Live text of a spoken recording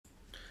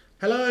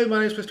Hello, my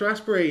name is Mr.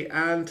 Asprey,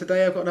 and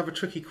today I've got another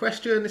tricky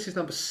question. This is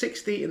number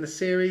 60 in the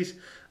series.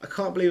 I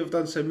can't believe I've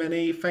done so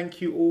many.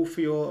 Thank you all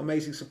for your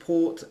amazing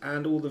support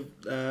and all the,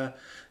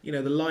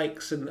 the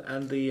likes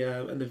and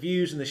the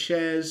views and the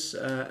shares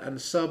and the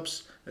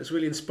subs. It's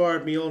really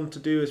inspired me on to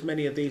do as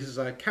many of these as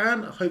I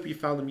can. I hope you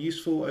found them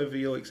useful over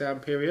your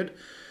exam period.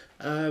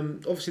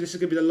 Obviously, this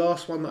is going to be the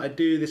last one that I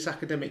do this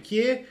academic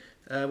year,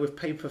 with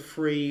paper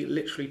free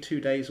literally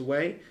 2 days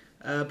away.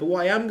 But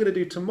what I am going to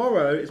do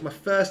tomorrow is my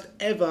first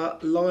ever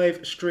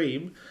live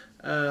stream.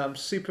 I'm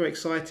super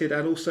excited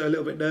and also a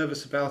little bit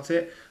nervous about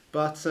it.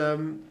 But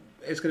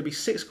it's going to be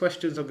 6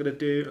 questions I'm going to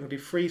do. I'm going to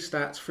do 3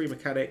 stats, 3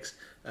 mechanics.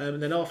 And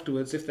then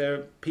afterwards, if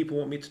people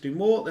want me to do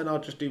more, then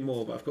I'll just do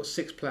more. But I've got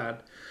 6 planned.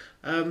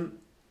 And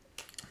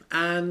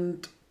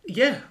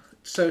yeah,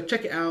 so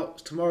check it out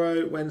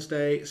tomorrow,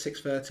 Wednesday,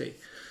 6:30.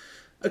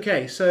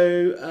 Okay,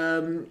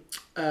 so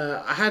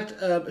I had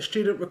a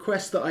student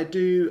request that I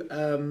do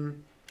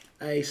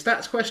a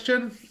stats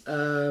question.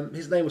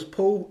 His name was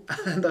Paul,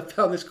 and I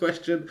found this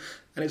question,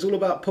 and it's all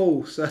about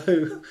Paul. So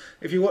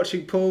if you're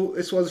watching Paul,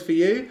 this one's for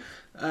you.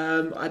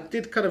 I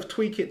did kind of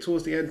tweak it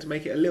towards the end to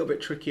make it a little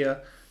bit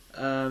trickier.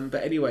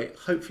 But anyway,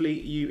 hopefully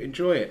you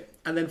enjoy it.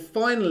 And then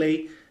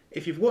finally,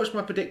 if you've watched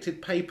my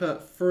predicted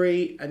paper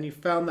 3 and you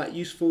found that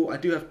useful, I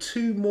do have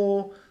 2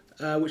 more,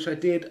 which I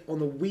did on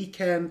the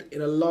weekend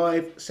in a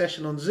live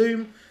session on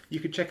Zoom.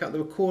 You can check out the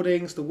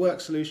recordings, the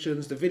work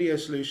solutions, the video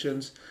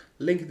solutions,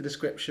 link in the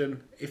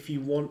description if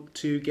you want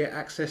to get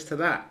access to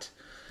that.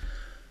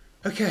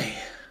 Okay,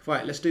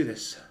 right, let's do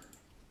this.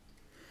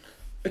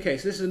 Okay,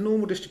 so this is a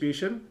normal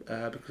distribution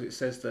because it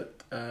says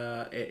that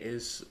it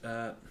is,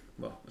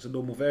 it's a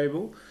normal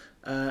variable.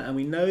 And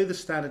we know the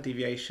standard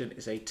deviation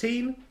is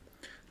 18.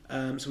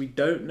 So we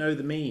don't know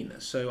the mean.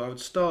 So I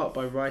would start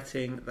by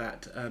writing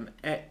that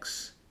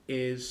x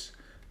is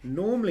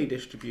normally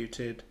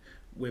distributed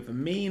with a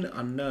mean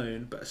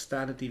unknown but a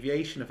standard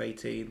deviation of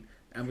 18,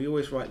 and we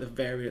always write the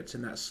variance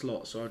in that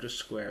slot, so I'll just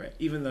square it,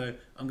 even though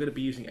I'm going to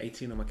be using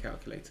 18 on my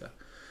calculator.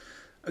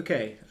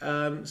 Okay,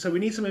 so we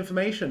need some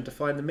information to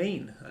find the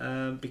mean,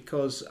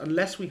 because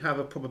unless we have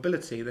a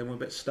probability, then we're a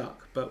bit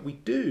stuck, but we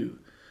do.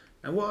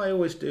 And what I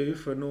always do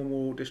for a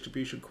normal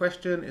distribution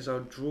question is I'll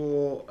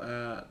draw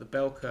the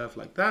bell curve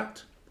like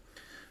that.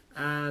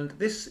 And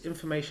this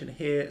information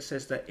here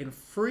says that in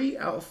 3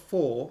 out of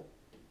 4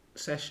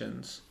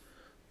 sessions,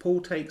 Paul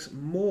takes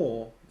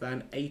more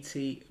than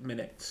 80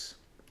 minutes.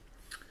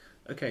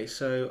 Okay,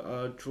 so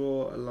I'll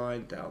draw a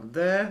line down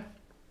there,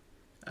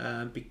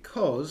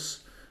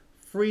 because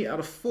 3 out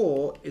of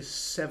 4 is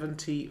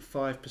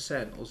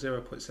 75%, or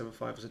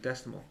 0.75 as a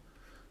decimal.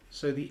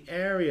 So the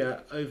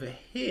area over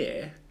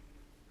here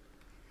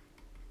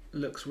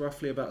looks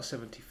roughly about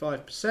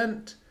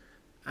 75%,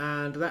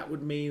 and that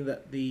would mean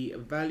that the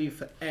value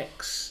for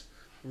x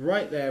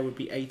right there would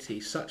be 80,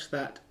 such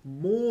that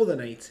more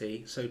than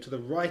 80, so to the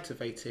right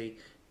of 80,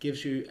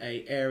 gives you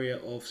an area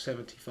of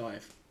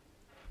 75.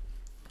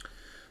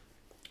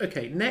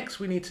 Okay, next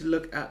we need to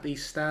look at the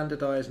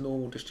standardized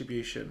normal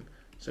distribution.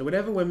 So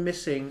whenever we're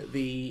missing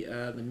the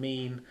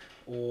mean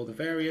or the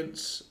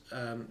variance,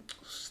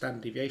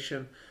 standard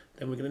deviation,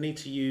 then we're going to need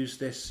to use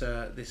this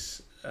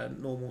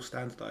normal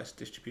standardized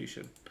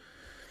distribution.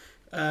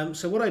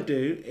 So what I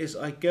do is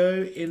I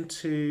go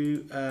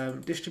into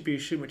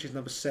distribution, which is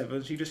number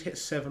 7. So you just hit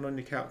 7 on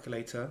your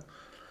calculator,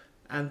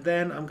 and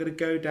then I'm going to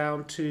go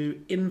down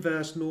to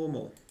inverse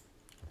normal,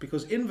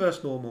 because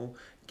inverse normal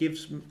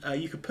gives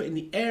you can put in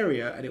the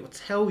area and it will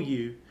tell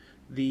you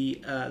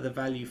the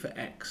value for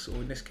x,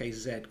 or in this case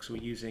z, because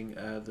we're using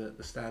the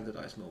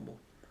standardized normal.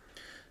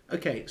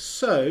 Okay,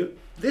 so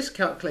this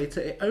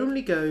calculator, it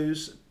only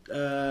goes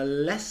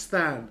less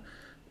than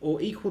or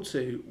equal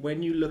to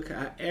when you look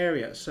at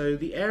area. So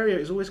the area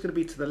is always going to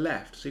be to the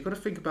left. So you've got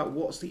to think about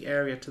what's the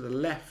area to the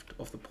left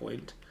of the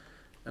point.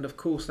 And of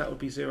course that would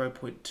be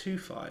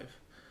 0.25.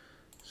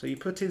 So you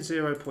put in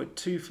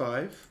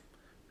 0.25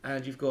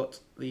 and you've got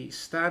the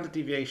standard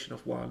deviation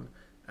of 1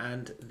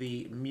 and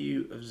the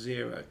mu of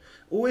 0.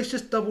 Always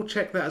just double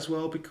check that as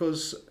well,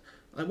 because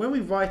when we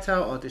write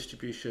out our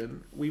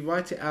distribution, we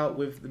write it out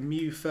with the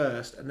mu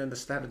first and then the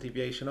standard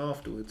deviation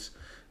afterwards.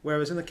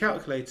 Whereas in the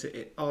calculator,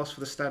 it asks for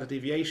the standard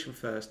deviation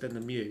first, then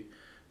the mu.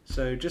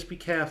 So just be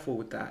careful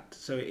with that.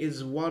 So it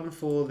is 1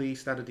 for the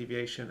standard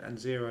deviation and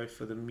 0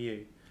 for the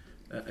mu.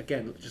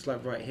 Again, just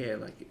like right here,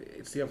 like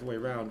it's the other way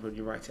around when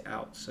you write it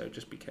out. So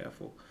just be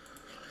careful.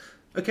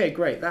 Okay,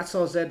 great. That's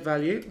our z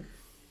value.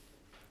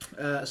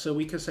 So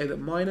we can say that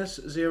minus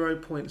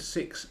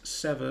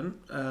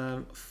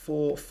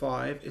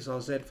 0.6745 is our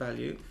z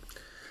value.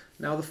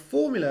 Now the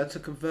formula to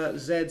convert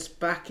z's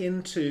back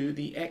into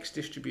the x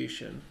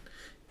distribution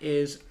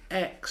is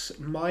x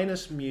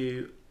minus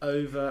mu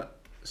over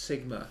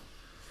sigma.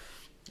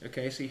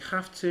 Okay, so you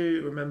have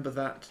to remember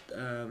that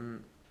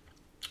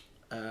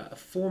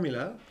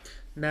formula.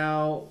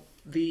 Now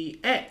the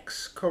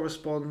x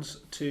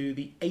corresponds to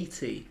the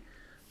 80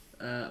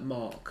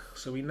 mark,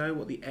 so we know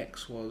what the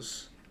x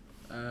was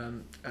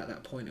at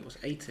that point. It was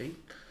 80,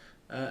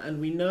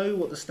 and we know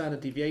what the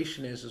standard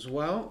deviation is as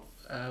well.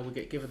 we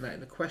get given that in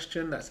the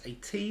question. That's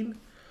 18.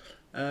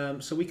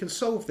 So we can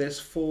solve this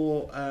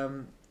for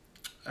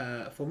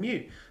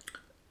mu.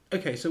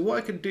 Okay, so what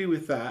I can do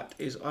with that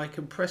is I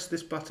can press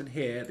this button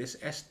here, this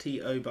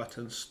STO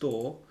button,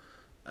 store,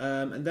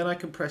 and then I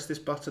can press this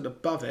button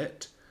above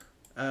it,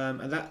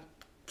 and that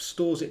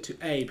stores it to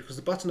A, because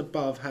the button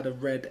above had a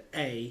red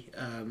A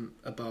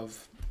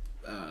above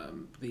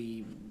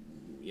the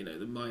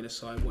minus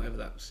sign, whatever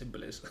that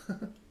symbol is.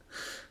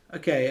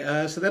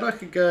 Okay, so then I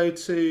could go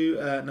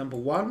to number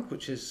 1,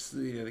 which is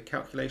the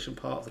calculation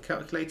part of the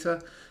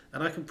calculator,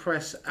 and I can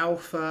press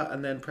alpha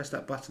and then press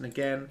that button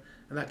again,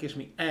 and that gives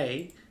me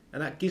A,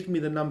 and that gives me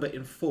the number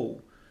in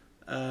full.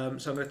 So I'm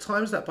going to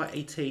times that by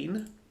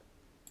 18.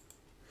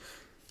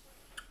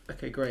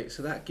 Okay, great.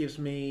 So that gives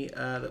me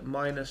that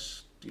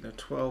minus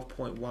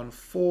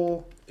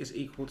 12.14 is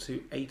equal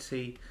to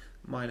 80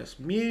 minus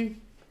mu.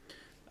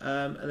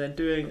 And then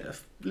doing a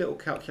little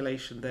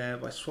calculation there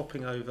by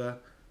swapping over.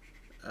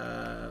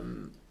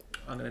 I'm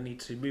going to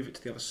need to move it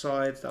to the other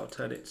side. That will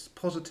turn it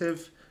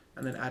positive,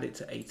 and then add it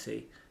to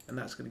 80, and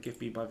that's going to give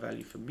me my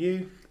value for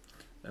mu.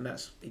 And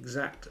that's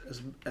exact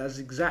as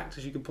exact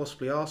as you can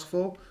possibly ask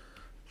for,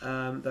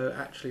 though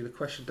actually the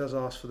question does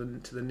ask for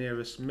to the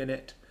nearest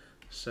minute,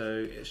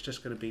 so it's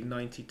just going to be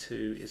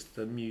 92 is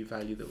the mu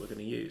value that we're going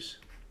to use.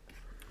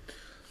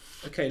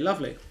 Okay,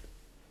 lovely.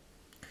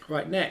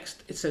 Right,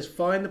 next it says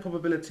find the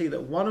probability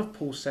that one of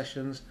Paul's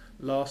sessions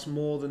lasts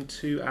more than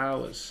 2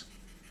 hours.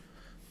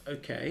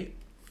 Okay,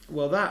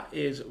 well that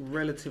is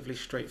relatively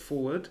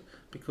straightforward,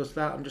 because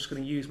that I'm just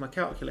going to use my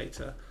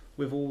calculator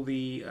with all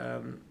the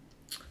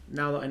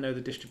now that I know the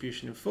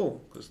distribution in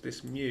full, because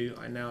this mu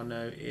I now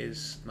know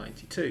is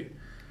 92.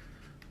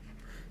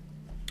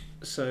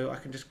 So I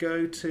can just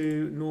go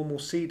to normal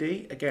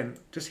CD, again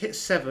just hit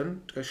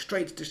 7 to go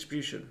straight to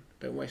distribution,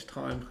 don't waste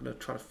time kind of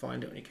trying to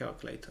find it on your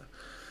calculator,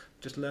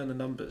 just learn the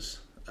numbers.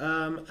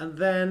 And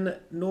then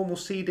normal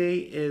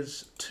CD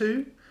is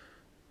 2,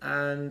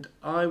 and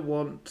I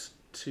want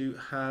to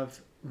have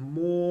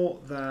more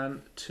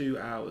than 2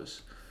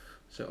 hours.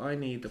 So I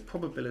need the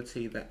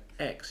probability that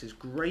X is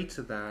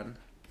greater than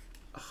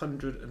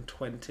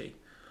 120.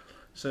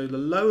 So the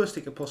lowest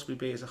it could possibly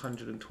be is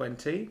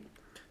 120.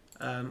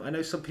 I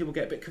know some people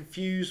get a bit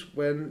confused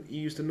when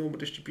you use the normal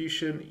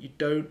distribution. You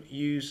don't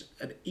use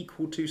an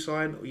equal to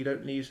sign, or you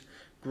don't use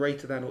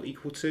greater than or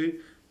equal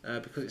to,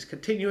 because it's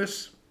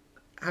continuous.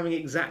 Having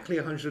exactly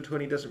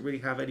 120 doesn't really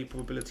have any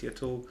probability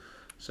at all,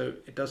 so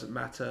it doesn't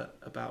matter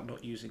about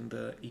not using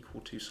the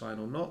equal to sign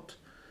or not.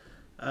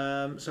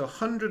 So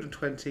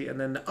 120, and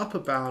then the upper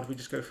bound we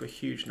just go for a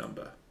huge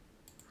number.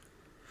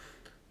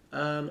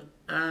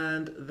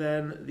 And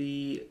then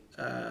the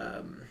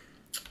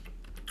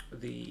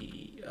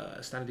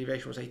standard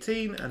deviation was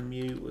 18 and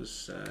mu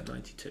was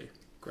 92.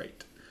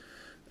 Great.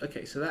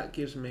 Okay, so that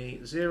gives me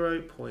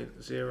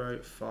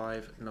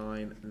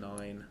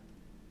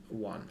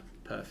 0.05991.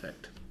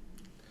 Perfect.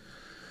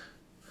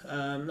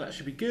 That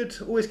should be good.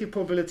 Always give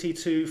probability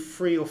to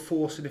 3 or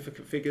 4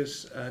 significant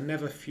figures,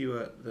 never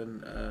fewer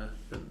than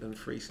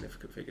 3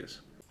 significant figures.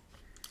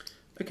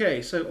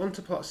 Okay, so on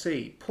to part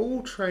C.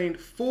 Paul trained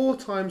 4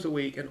 times a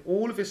week and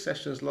all of his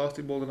sessions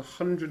lasted more than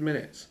 100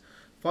 minutes.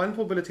 Find the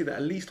probability that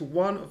at least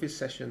one of his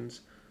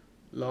sessions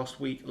last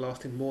week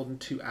lasted more than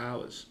 2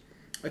 hours.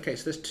 Okay,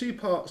 so there's 2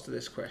 parts to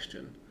this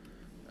question.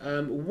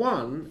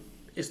 One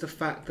is the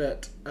fact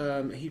that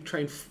he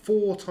trained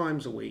 4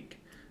 times a week,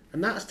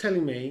 and that's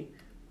telling me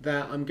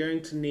that I'm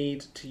going to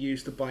need to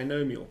use the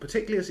binomial,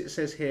 particularly as it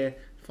says here,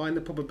 find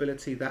the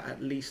probability that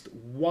at least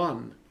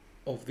one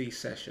of these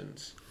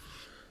sessions.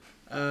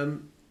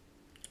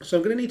 So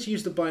I'm going to need to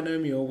use the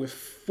binomial with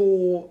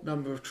 4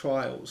 number of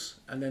trials,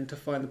 and then to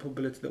find the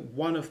probability that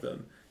one of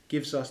them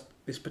gives us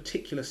this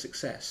particular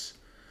success.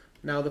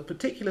 Now the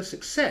particular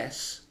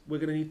success we're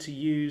going to need to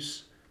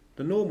use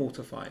the normal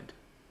to find,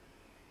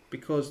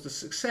 because the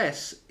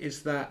success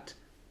is that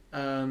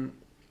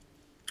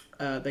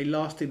they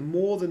lasted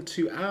more than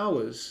 2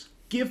 hours,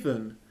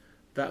 given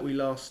that we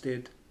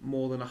lasted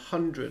more than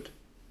 100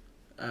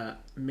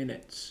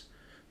 minutes.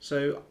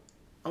 So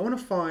I want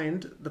to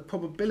find the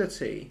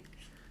probability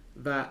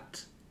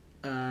that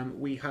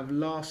we have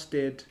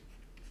lasted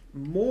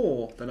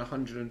more than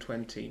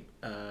 120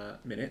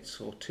 minutes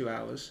or 2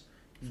 hours,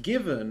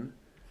 given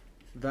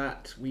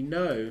that we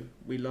know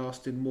we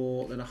lasted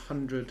more than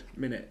 100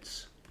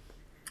 minutes.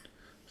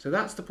 So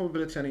that's the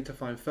probability I need to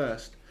find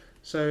first.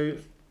 So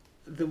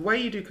the way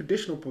you do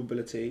conditional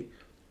probability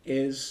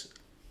is,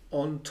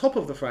 on top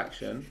of the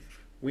fraction,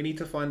 we need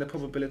to find the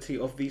probability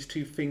of these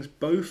 2 things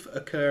both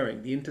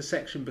occurring, the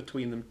intersection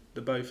between them,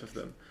 the both of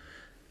them.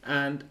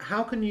 And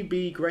how can you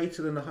be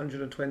greater than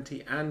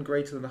 120 and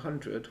greater than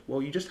 100?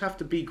 Well, you just have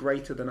to be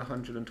greater than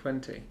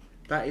 120.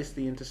 That is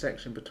the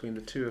intersection between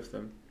the 2 of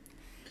them.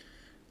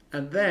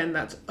 And then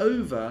that's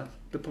over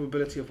the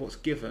probability of what's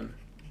given,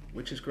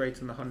 which is greater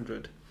than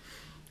 100.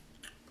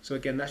 So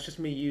again, that's just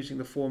me using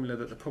the formula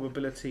that the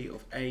probability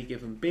of A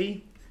given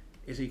B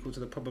is equal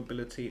to the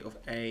probability of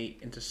A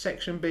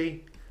intersection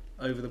B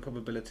over the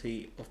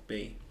probability of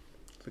B.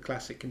 the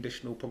classic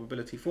conditional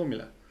probability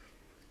formula.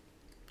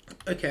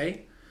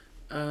 Okay,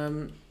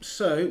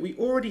 so we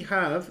already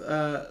have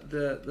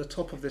the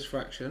top of this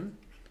fraction,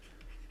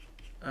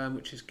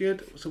 which is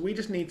good. So we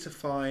just need to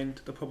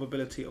find the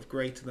probability of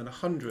greater than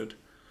 100.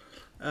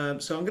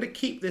 So I'm going to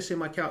keep this in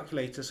my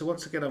calculator. So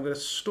once again, I'm going to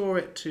store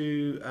it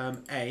to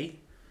A,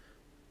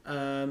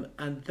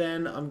 and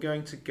then I'm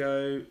going to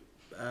go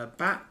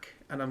back,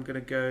 and I'm going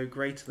to go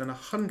greater than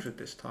 100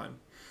 this time.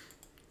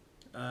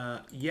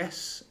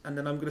 Yes, and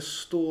then I'm going to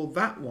store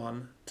that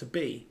one to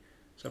B.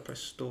 So I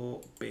press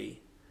store B.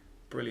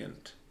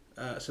 Brilliant.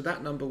 So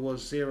that number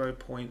was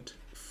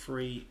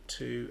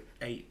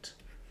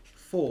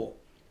 0.3284.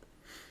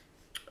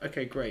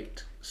 Okay,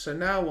 great. So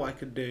now what I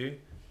could do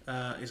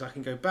is I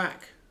can go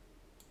back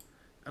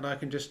and I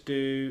can just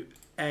do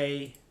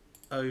A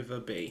over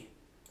B.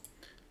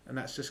 And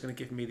that's just going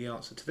to give me the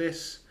answer to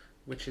this,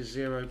 which is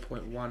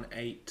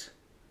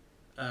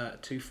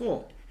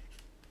 0.1824.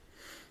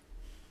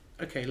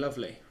 Okay,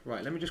 lovely.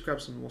 Right, let me just grab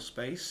some more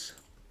space.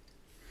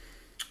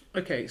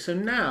 Okay, so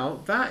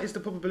now that is the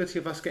probability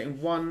of us getting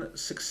one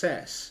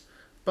success,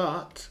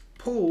 but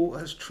Paul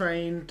has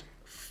trained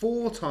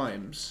 4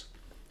 times,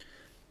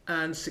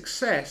 and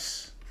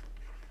success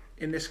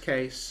in this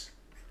case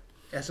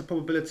has a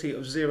probability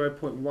of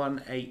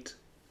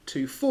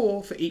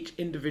 0.1824 for each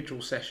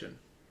individual session.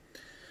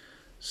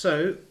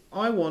 So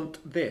I want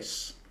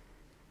this,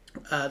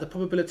 the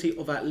probability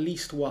of at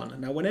least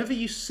 1. Now whenever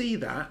you see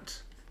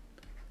that,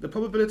 the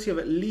probability of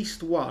at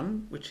least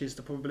 1, which is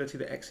the probability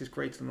that x is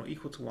greater than or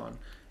equal to 1,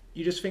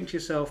 you just think to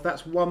yourself,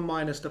 that's 1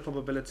 minus the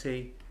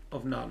probability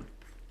of none.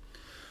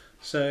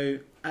 So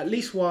at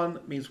least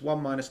 1 means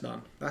 1 minus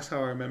none. That's how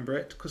I remember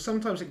it, because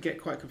sometimes it can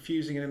get quite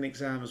confusing in an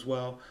exam as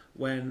well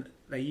when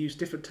they use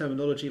different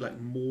terminology like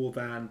more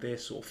than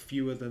this or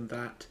fewer than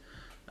that.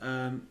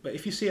 But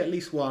if you see at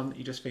least 1,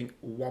 you just think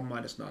 1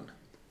 minus none.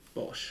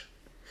 Bosh.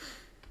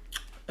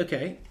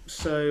 Okay,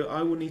 so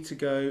I will need to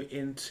go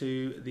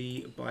into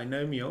the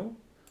binomial.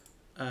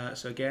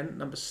 So again,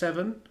 number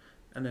 7,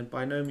 and then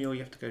binomial, you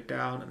have to go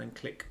down and then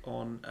click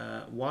on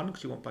 1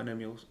 because you want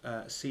binomial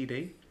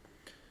CD.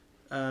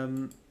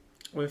 Well,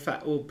 in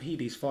fact, all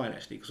PD is fine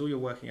actually, because all you're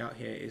working out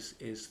here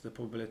is the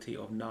probability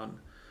of none.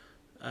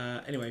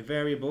 Anyway,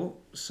 variable.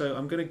 So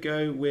I'm going to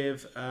go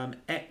with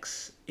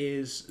x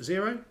is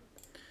 0,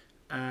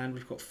 and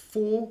we've got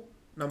 4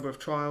 number of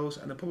trials,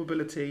 and the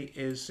probability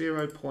is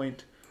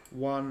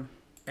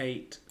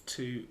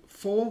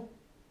 0.1824,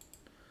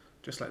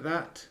 just like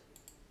that.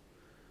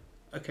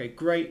 Okay,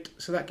 great.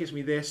 So that gives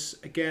me this.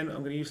 Again, I'm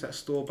going to use that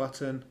store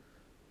button,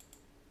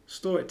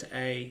 store it to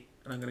A,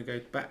 and I'm going to go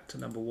back to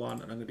number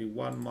 1, and I'm going to do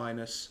 1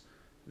 minus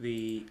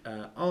the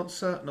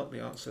answer, not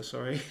the answer,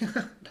 sorry,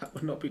 that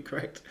would not be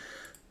correct.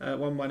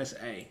 1 minus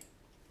A.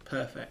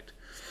 Perfect.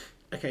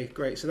 Okay,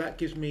 great. So that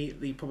gives me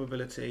the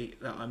probability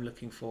that I'm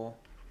looking for,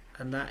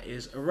 and that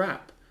is a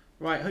wrap.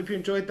 Right, hope you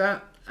enjoyed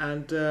that,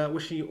 and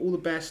wishing you all the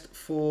best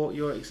for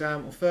your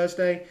exam on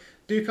Thursday.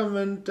 Do come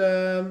and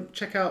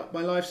check out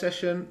my live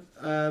session,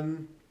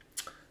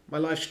 my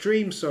live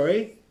stream,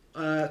 sorry,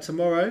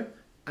 tomorrow.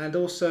 And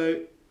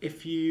also,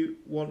 if you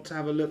want to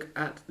have a look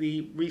at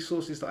the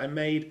resources that I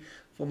made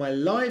for my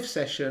live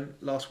session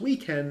last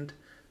weekend,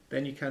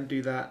 then you can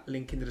do that,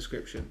 link in the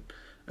description.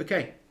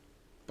 Okay,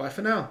 bye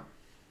for now.